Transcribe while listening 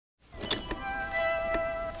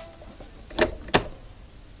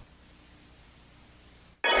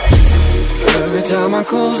time I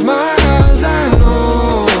close my eyes, I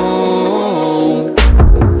know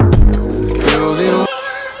you're the only.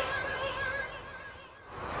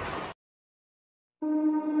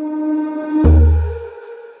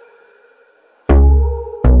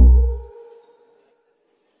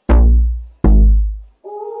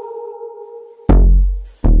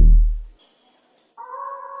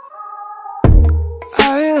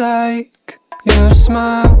 I like your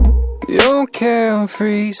smile, your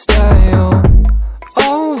carefree style,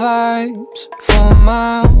 all vibes for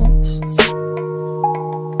miles.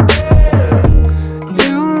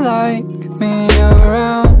 You like me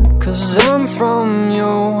around, 'cause I'm from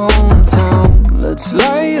your hometown. Let's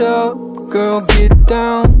light up, girl, get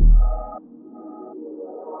down.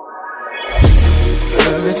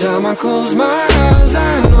 Every time I close my eyes,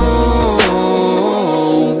 I know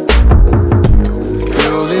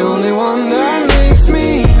you're the only one that makes me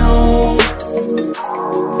whole.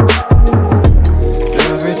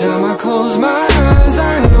 Every time I close my eyes,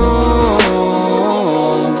 I know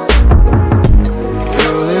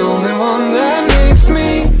you're the only one that makes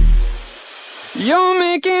me. You're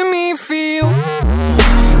making me feel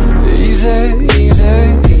easy, easy,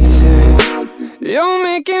 easy. You're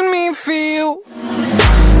making me feel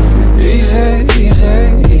easy, easy,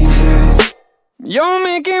 easy. You're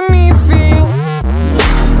making me feel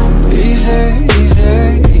easy, easy,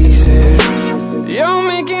 easy. You're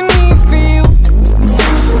making me feel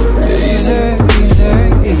easy, easy,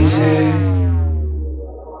 easy.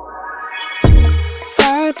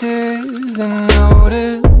 I didn't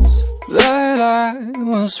notice that I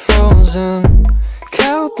was frozen,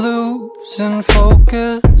 kept losing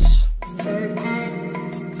focus.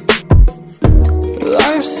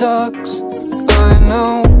 Life sucks, I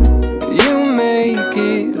know. You make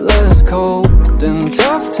it less cold. In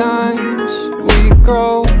tough times we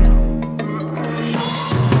grow.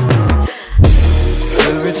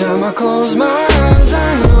 Every time I close my eyes,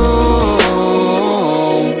 I know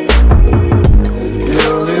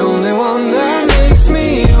you're the only one that makes me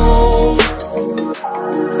whole.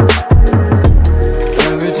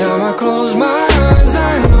 Every time I close my eyes,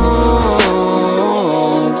 I know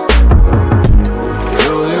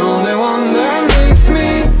you're the only one that makes me.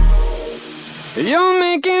 You're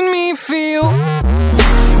making me feel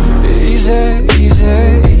easy, easy,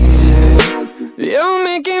 easy. You're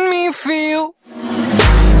making me feel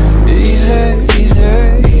easy, easy,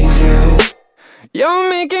 easy. You're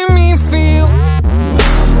making me feel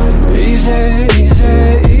easy, easy,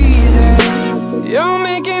 easy. You're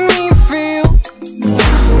making me feel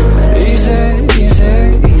easy, easy,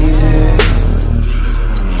 easy.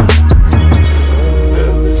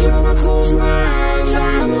 Every time I close my eyes, I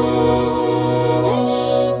know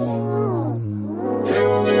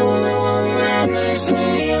you're the only one that makes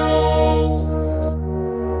me whole.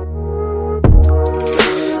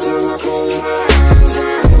 Every time I close my eyes,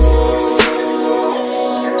 I know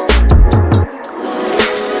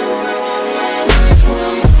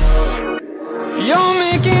you're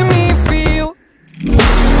making me feel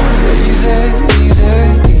easy, easy,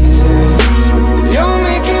 easy. You're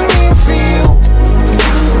making me feel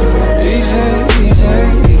easy, easy,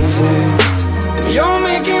 easy. You're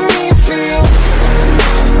making me feel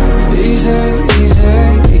easy.